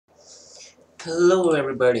Hello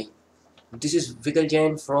everybody, this is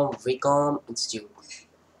Vikaljan from VIKOM Institute.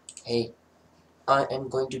 Hey, I am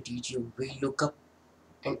going to teach you VLOOKUP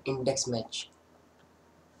and index match.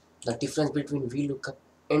 The difference between VLOOKUP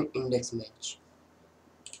and index match.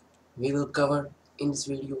 We will cover in this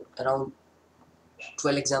video around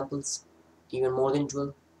 12 examples, even more than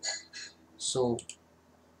 12. So,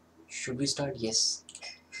 should we start? Yes.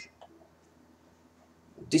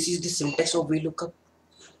 This is the syntax of VLOOKUP.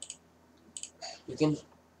 You can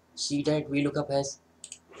see that VLOOKUP has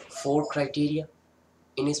 4 criteria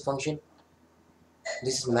in its function.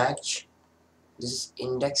 This is match, this is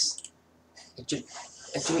index.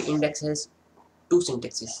 Actually index has two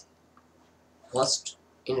syntaxes. First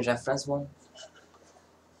in reference form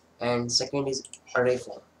and second is array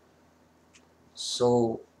form.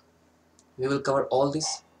 So we will cover all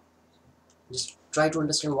this. Just try to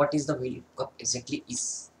understand what is the VLOOKUP exactly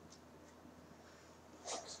is.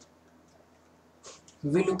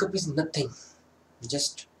 VLOOKUP is nothing,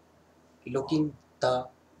 just looking the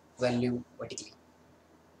value vertically.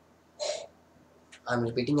 I'm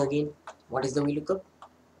repeating again. What is the VLOOKUP?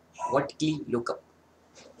 Vertically lookup.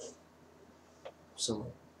 So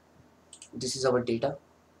this is our data.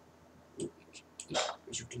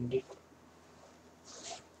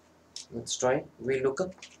 Let's try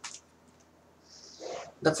VLOOKUP.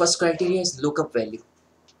 The first criteria is lookup value.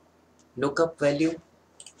 Lookup value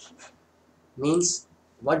means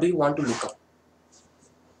what do you want to look up?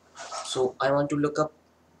 So I want to look up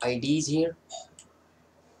IDs here.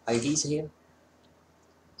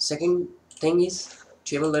 Second thing is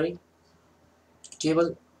table array.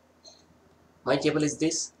 My table is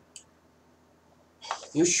this.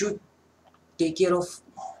 You should take care of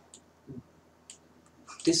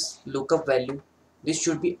this lookup value. This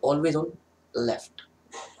should be always on left.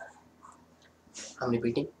 I'm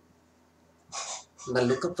repeating. The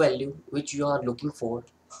lookup value which you are looking for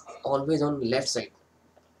always on left side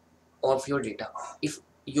of your data. If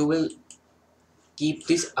you will keep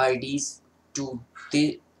these IDs to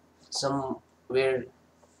the somewhere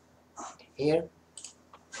here,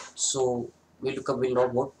 so VLOOKUP will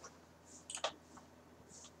not work.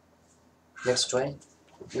 Let's try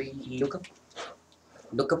VLOOKUP.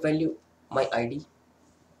 Lookup value my ID,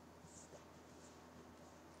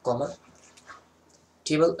 comma,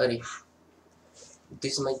 table array.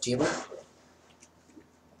 This is my table.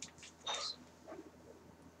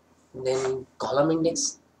 Then column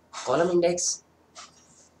index. Column index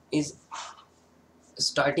is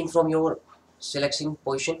starting from your selection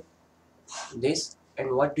position. This,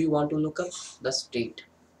 and what do you want to look up? The state.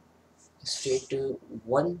 State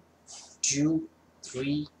 1, 2,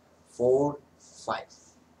 3, 4, 5.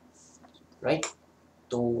 Right?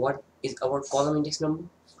 So what is our column index number?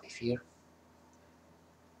 5 here.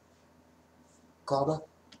 Comma.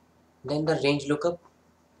 Then the range lookup.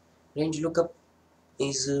 Range lookup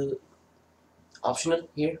is optional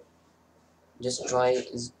here. Just try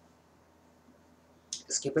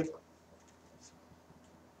skip it.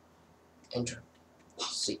 Enter.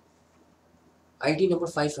 See. ID number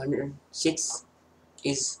 506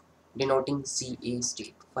 is denoting CA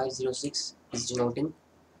state. 506 is denoting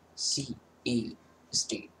CA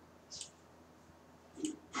state.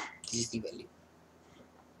 This is the value.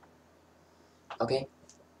 Okay.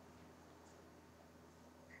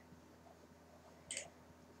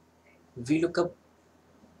 VLOOKUP,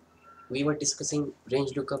 we were discussing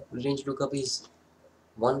range lookup. Range lookup is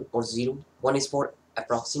 1 or 0. 1 is for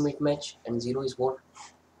approximate match and 0 is for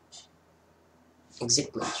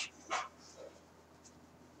exact match.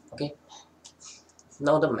 Okay.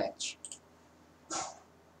 Now the match.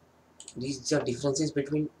 These are differences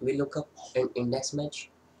between VLOOKUP and index match.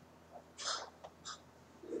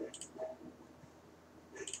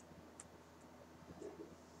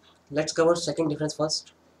 Let's cover second difference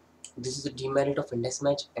first. This is the demerit of index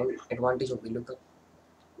match and advantage of VLOOKUP.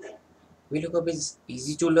 VLOOKUP is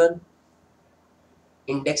easy to learn.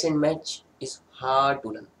 Index and match is hard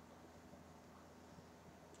to learn.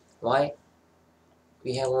 Why?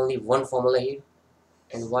 We have only one formula here,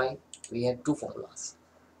 and why we have two formulas.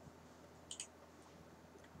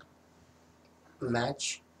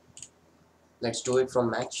 Match. Let's do it from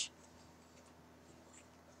match.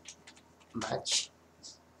 Match.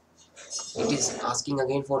 It is asking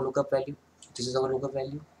again for lookup value. This is our lookup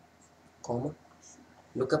value, comma,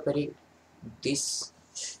 lookup array, this,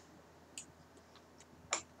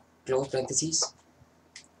 close parentheses,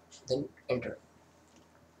 then enter.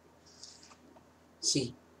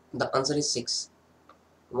 See, the answer is 6.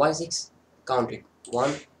 Why 6? Count it.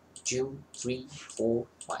 1, 2, 3, 4,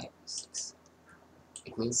 5, 6.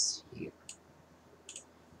 It means here.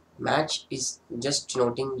 Match is just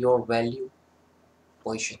denoting your value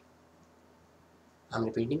position. I'm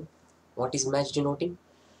repeating. What is match denoting?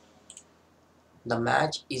 The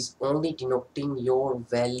match is only denoting your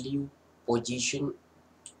value position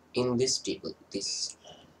in this table. This.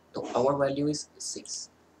 So our value is 6.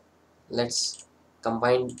 Let's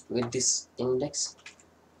combine with this index.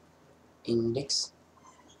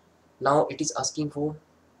 Now it is asking for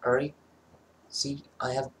array. See,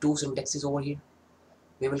 I have two syntaxes over here.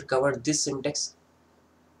 We will cover this syntax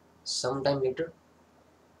sometime later.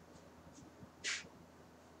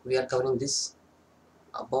 We are covering this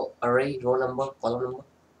above array, row number, column number.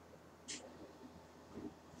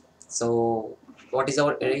 So what is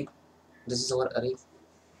our array? This is our array,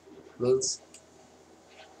 means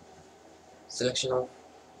selection of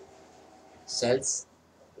cells,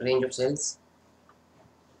 range of cells,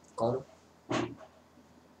 column.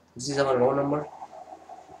 This is our row number,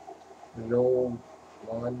 row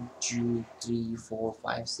 1 2 3 4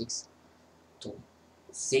 5 6. So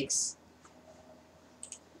 6.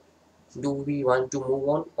 Do we want to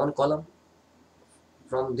move on column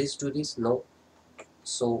from this to this? No.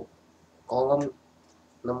 So column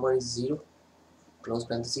number is 0, close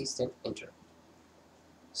parentheses, then enter.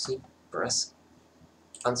 See, press.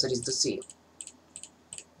 Answer is the same.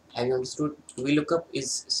 Have you understood? VLOOKUP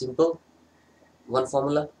is simple. One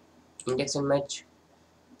formula, index and match.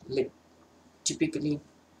 Typically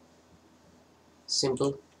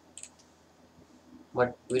simple,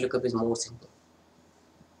 but VLOOKUP is more simple.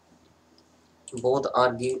 Both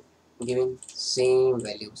are giving same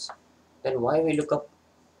values. Then why VLOOKUP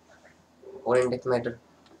or index matter?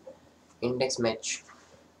 Index match.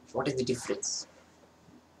 What is the difference?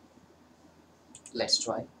 Let's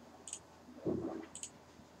try.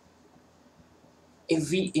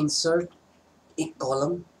 If we insert a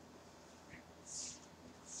column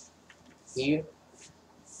here,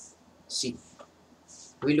 see,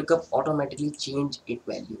 VLOOKUP automatically change its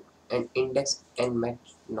value and index and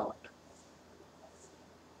match not.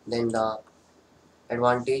 Then the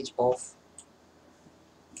advantage of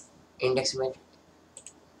index match,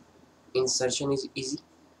 insertion is easy.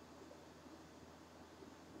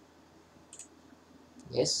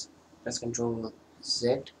 Yes, press Ctrl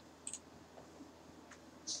Z.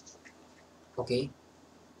 Okay,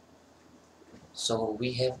 so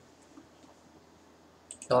we have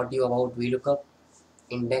taught you about VLOOKUP,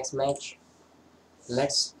 index match.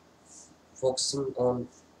 Let's focusing on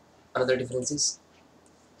another differences.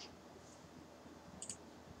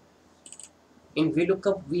 In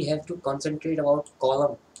VLOOKUP we have to concentrate about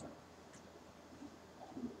column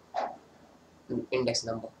index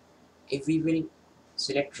number. If we will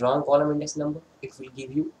select wrong column index number, it will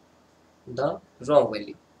give you the wrong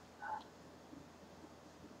value.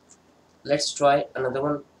 Let's try another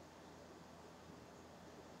one.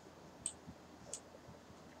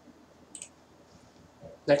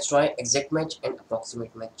 Let's try exact match and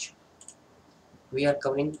approximate match. We are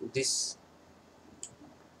covering this.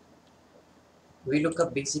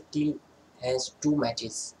 VLOOKUP basically has two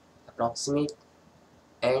matches, approximate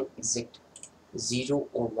and exact, 0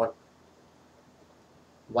 or 1,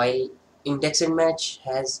 while index and match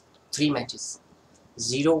has three matches,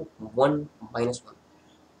 0, 1, -1.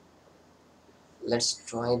 Let's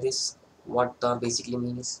try this. What the basically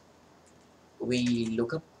means, we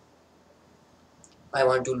look up. I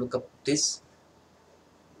want to look up this.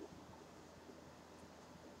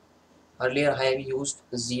 Earlier I have used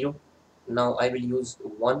 0, now I will use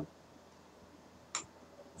 1.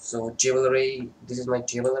 So table array, this is my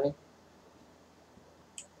table array.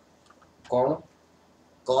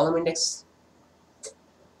 Column index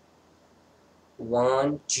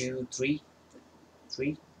 1 2 3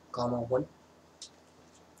 3, 1.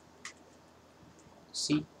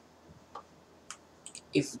 See,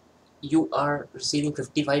 if you are receiving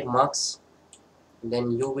 55 marks,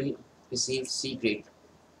 then you will receive C grade,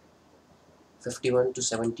 51 to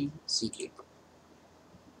 70 C grade.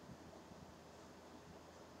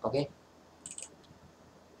 Okay,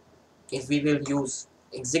 if we will use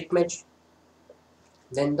exact match,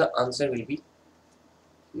 then the answer will be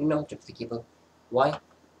not applicable. Why?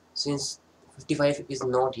 Since 55 is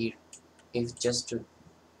not here. If just to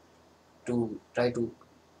try to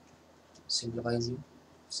simplify you,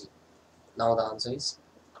 see, now the answer is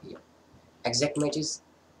here. Exact match is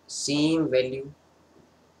same value,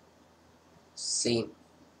 same.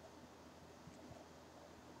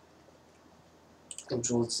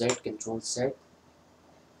 Control Z.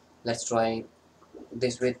 Let's try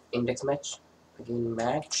this with index match. Again,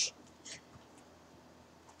 match.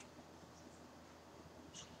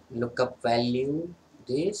 Lookup value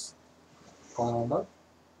this, comma,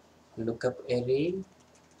 lookup array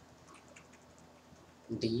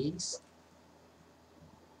this,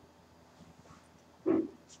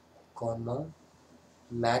 comma,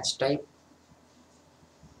 match type,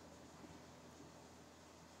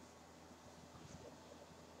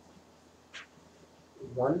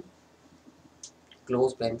 one,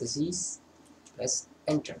 close parentheses, press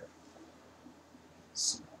enter.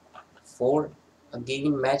 4, a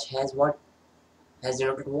given match has what? Has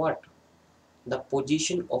denoted what? The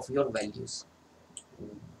position of your values.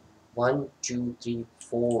 1, 2, 3,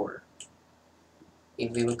 4.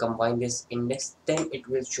 If we will combine this index, then it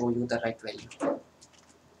will show you the right value.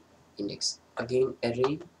 Index. Again,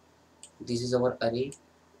 array. This is our array,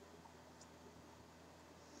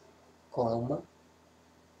 comma,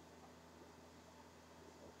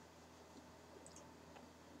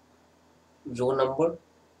 row number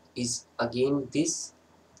is again this,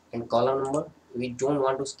 and column number we don't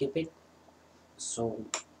want to skip it, so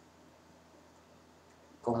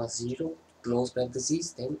comma 0, close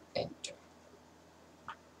parentheses, then enter.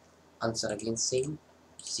 Answer again same,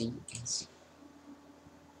 C and C.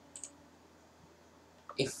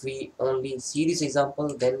 If we only see this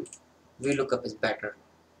example, then VLOOKUP is better.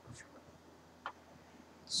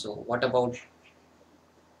 So what about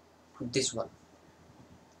this one?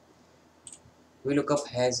 VLOOKUP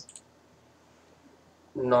has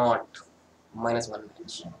not -1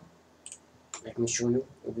 match. Let me show you.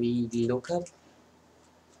 VLOOKUP,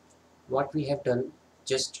 what we have done,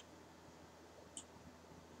 just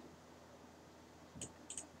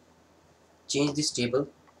change this table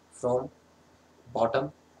from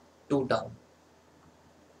bottom to down.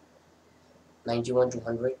 91 to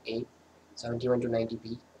 100 A, 71 to 90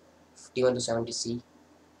 B, 51 to 70 C,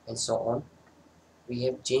 and so on. We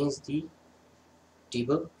have changed the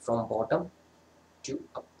table from bottom to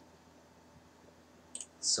up.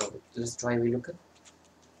 So let's try VLOOKUP.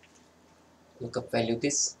 Lookup value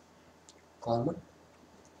this, comma,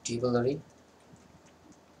 table array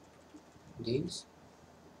this,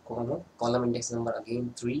 comma, column index number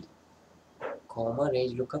again 3, comma,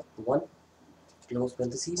 range lookup 1, close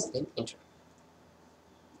parentheses, then enter.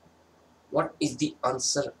 What is the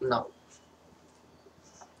answer now?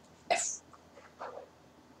 F.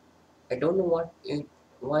 I don't know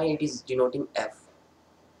why it is denoting F,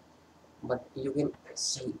 but you can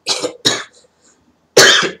see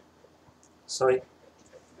sorry,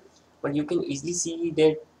 but you can easily see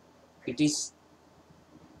that it is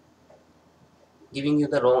giving you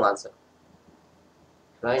the wrong answer,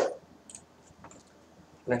 right?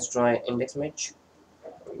 Let's try index match.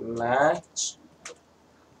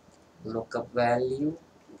 Lookup value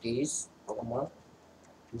this, comma,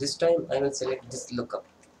 this time I will select this lookup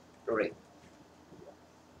array,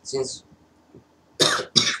 since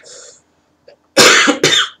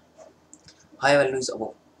high value is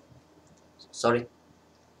above. Sorry,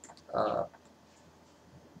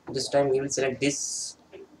 this time we will select this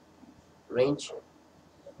range,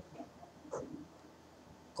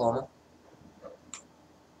 comma,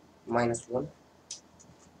 -1.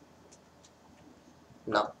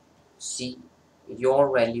 Now see,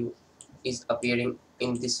 your value is appearing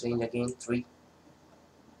in this range again 3.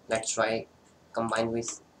 Let's try combine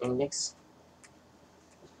with index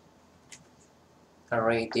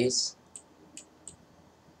array this,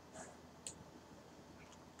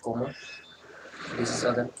 comma, this is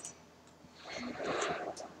other,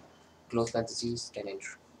 close parentheses, and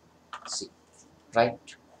enter. See, right?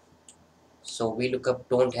 So VLOOKUP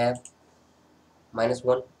don't have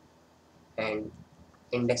 -1, and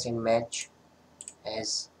index and match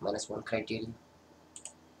as -1 criteria,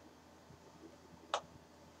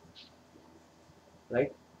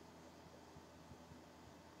 right?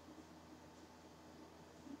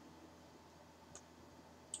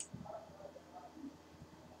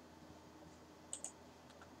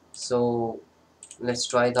 So let's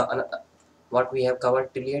try the what we have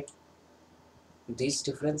covered till yet. This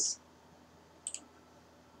difference,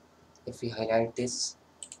 if we highlight this,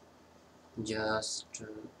 just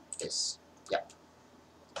this, yeah,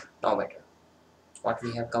 now better. What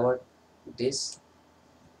we have covered this,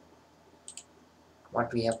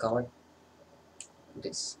 what we have covered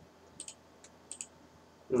this.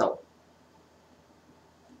 Now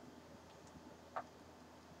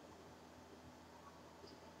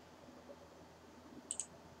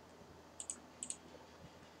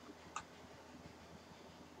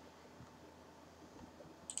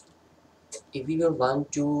if we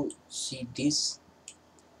want to see these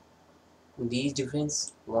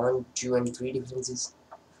difference 1, 2 and 3 differences,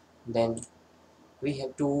 then we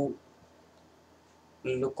have to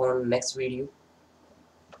look on next video.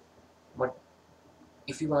 But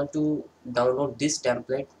if you want to download this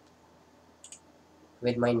template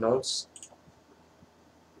with my notes,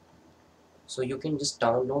 so you can just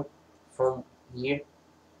download from here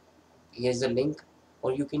here's the link,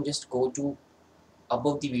 or you can just go to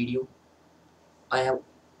above the video. I have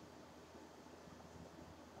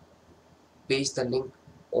pasted the link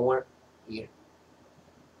over here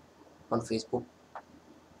on Facebook.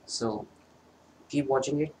 So keep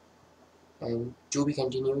watching it, and to be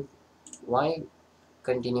continued. Why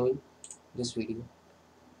continuing this video?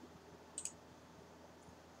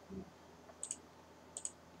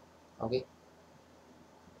 Okay.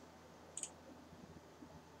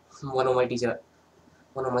 One of my teacher,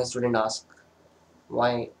 one of my student asked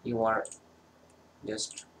why you are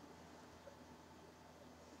just